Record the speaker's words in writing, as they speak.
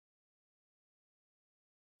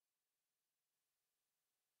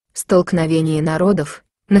Столкновение народов,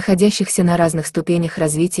 находящихся на разных ступенях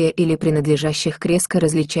развития или принадлежащих к резко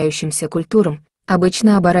различающимся культурам,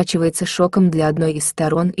 обычно оборачивается шоком для одной из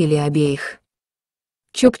сторон или обеих.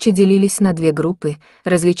 Чукчи делились на две группы,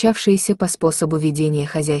 различавшиеся по способу ведения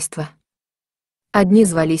хозяйства. Одни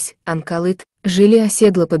звались анкалыт, жили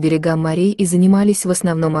оседло по берегам морей и занимались в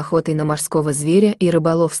основном охотой на морского зверя и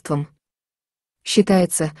рыболовством.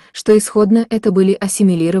 Считается, что исходно это были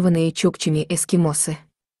ассимилированные чукчами эскимосы.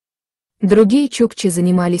 Другие чукчи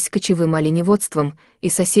занимались кочевым оленеводством, и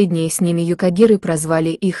соседние с ними юкагиры прозвали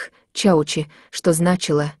их чаучи, что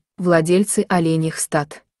значило «владельцы оленьих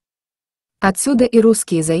стад». Отсюда и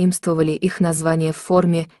русские заимствовали их название в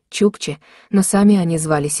форме чукчи, но сами они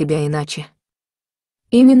звали себя иначе.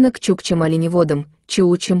 Именно к чукчам-оленеводам,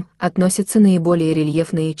 чаучам, относятся наиболее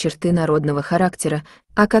рельефные черты народного характера,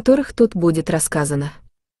 о которых тут будет рассказано.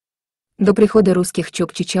 До прихода русских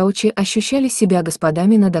чукчи-чаучи ощущали себя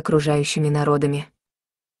господами над окружающими народами.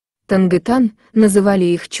 Тангытан называли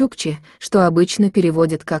их чукчи, что обычно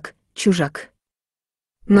переводят как «чужак».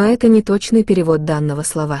 Но это не точный перевод данного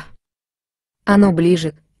слова. Оно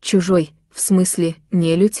ближе к «чужой», в смысле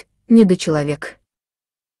 «нелюдь», «недочеловек».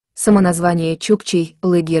 Само название чукчей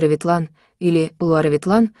Лыгеровитлан или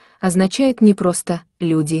Луаровитлан означает не просто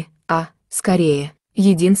 «люди», а, скорее,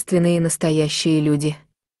 единственные настоящие люди.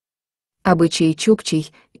 Обычаи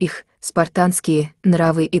чукчей, их спартанские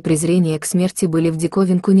нравы и презрение к смерти были в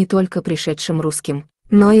диковинку не только пришедшим русским,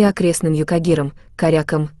 но и окрестным юкагирам,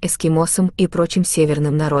 корякам, эскимосам и прочим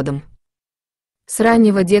северным народам. С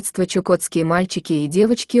раннего детства чукотские мальчики и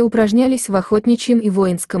девочки упражнялись в охотничьем и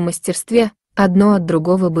воинском мастерстве, одно от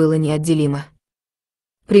другого было неотделимо.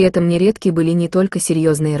 При этом нередки были не только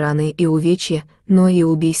серьезные раны и увечья, но и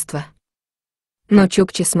убийства. Но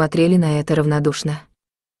чукчи смотрели на это равнодушно.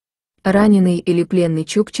 Раненый или пленный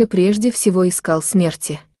чукча прежде всего искал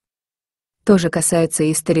смерти. То же касается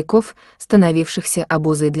и стариков, становившихся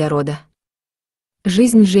обузой для рода.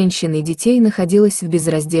 Жизнь женщин и детей находилась в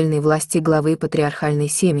безраздельной власти главы патриархальной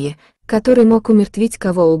семьи, который мог умертвить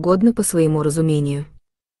кого угодно по своему разумению.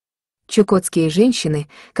 Чукотские женщины,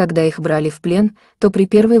 когда их брали в плен, то при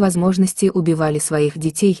первой возможности убивали своих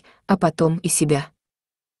детей, а потом и себя.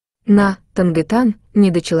 На тангытан,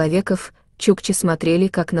 недочеловеков, чукчи смотрели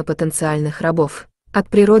как на потенциальных рабов, от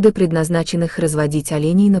природы предназначенных разводить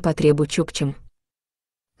оленей на потребу чукчам.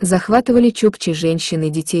 Захватывали чукчи женщин и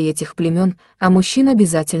детей этих племен, а мужчин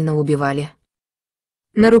обязательно убивали.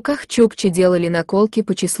 На руках чукчи делали наколки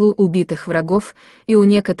по числу убитых врагов, и у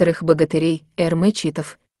некоторых богатырей,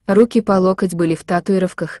 эрмечитов, руки по локоть были в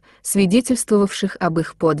татуировках, свидетельствовавших об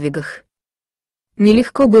их подвигах.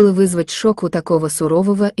 Нелегко было вызвать шок у такого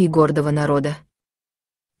сурового и гордого народа.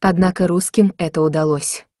 Однако русским это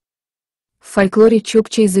удалось. В фольклоре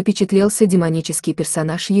чукчей запечатлелся демонический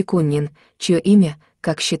персонаж Якунин, чье имя,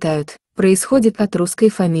 как считают, происходит от русской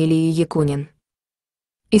фамилии Якунин.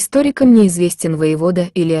 Историкам неизвестен воевода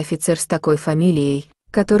или офицер с такой фамилией,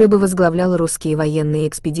 который бы возглавлял русские военные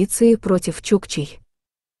экспедиции против чукчей.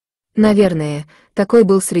 Наверное, такой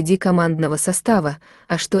был среди командного состава,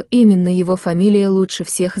 а что именно его фамилия лучше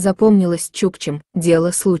всех запомнилась чукчам — дело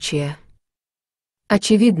случая.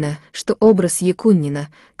 Очевидно, что образ Якунина,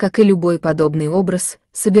 как и любой подобный образ,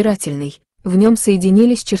 собирательный, в нем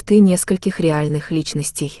соединились черты нескольких реальных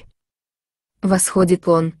личностей. Восходит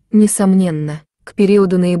он, несомненно, к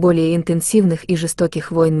периоду наиболее интенсивных и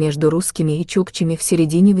жестоких войн между русскими и чукчами в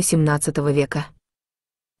середине XVIII века.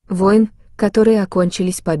 Войн, которые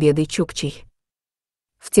окончились победой чукчей.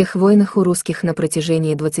 В тех войнах у русских на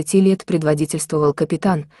протяжении 20 лет предводительствовал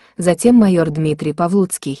капитан, затем майор Дмитрий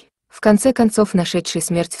Павлуцкий, в конце концов нашедший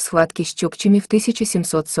смерть в схватке с чукчами в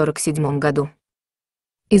 1747 году.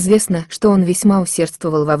 Известно, что он весьма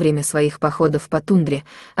усердствовал во время своих походов по тундре,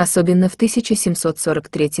 особенно в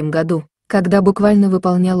 1743 году, когда буквально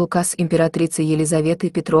выполнял указ императрицы Елизаветы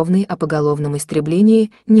Петровны о поголовном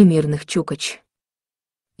истреблении немирных чукач.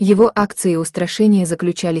 Его акции устрашения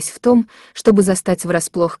заключались в том, чтобы застать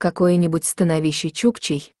врасплох какое-нибудь становище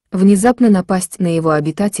чукчей, внезапно напасть на его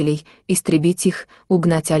обитателей, истребить их,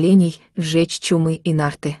 угнать оленей, сжечь чумы и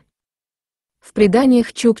нарты. В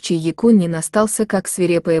преданиях чукчи Якунин остался как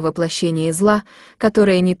свирепое воплощение зла,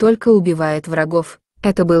 которое не только убивает врагов,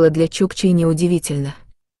 это было для чукчей неудивительно.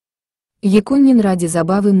 Якунин ради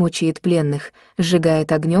забавы мучает пленных,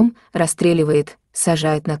 сжигает огнем, расстреливает,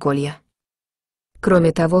 сажает на колья.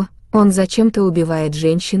 Кроме того, он зачем-то убивает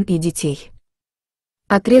женщин и детей.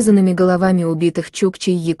 Отрезанными головами убитых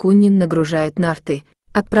чукчей Якунин нагружает нарты,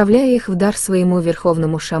 отправляя их в дар своему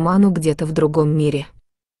верховному шаману где-то в другом мире.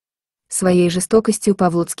 Своей жестокостью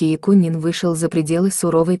Павлуцкий Якунин вышел за пределы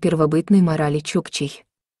суровой первобытной морали чукчей.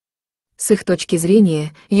 С их точки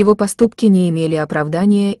зрения, его поступки не имели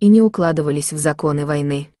оправдания и не укладывались в законы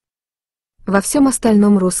войны. Во всем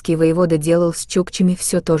остальном русский воевода делал с чукчами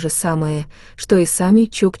все то же самое, что и сами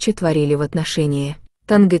чукчи творили в отношении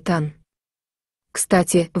тангытан.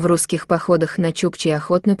 Кстати, в русских походах на чукчи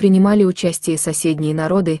охотно принимали участие соседние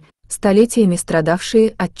народы, столетиями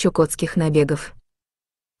страдавшие от чукотских набегов.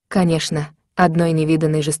 Конечно, одной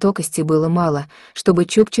невиданной жестокости было мало, чтобы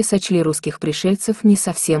чукчи сочли русских пришельцев не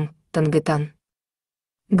совсем тангытан.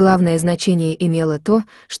 Главное значение имело то,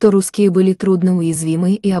 что русские были трудно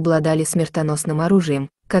уязвимы и обладали смертоносным оружием,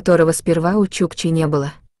 которого сперва у чукчи не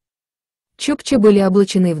было. Чукчи были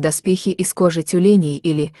облачены в доспехи из кожи тюленей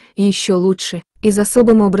или, еще лучше, из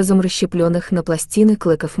особым образом расщепленных на пластины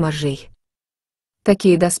клыков моржей.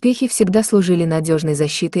 Такие доспехи всегда служили надежной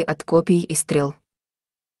защитой от копий и стрел.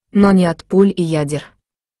 Но не от пуль и ядер.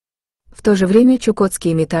 В то же время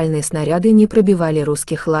чукотские метательные снаряды не пробивали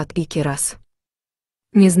русских лад и кирас.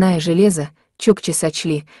 Не зная железа, чукчи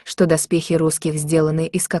сочли, что доспехи русских сделаны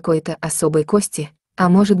из какой-то особой кости, а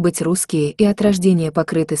может быть русские и от рождения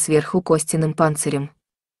покрыты сверху костяным панцирем.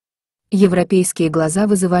 Европейские глаза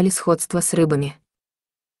вызывали сходство с рыбами.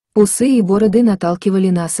 Усы и бороды наталкивали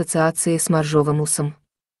на ассоциации с моржовым усом.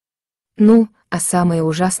 Ну, а самое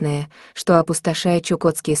ужасное, что, опустошая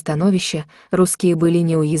чукотские становища, русские были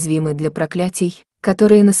неуязвимы для проклятий,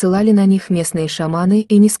 которые насылали на них местные шаманы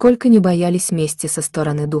и нисколько не боялись мести со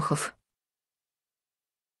стороны духов.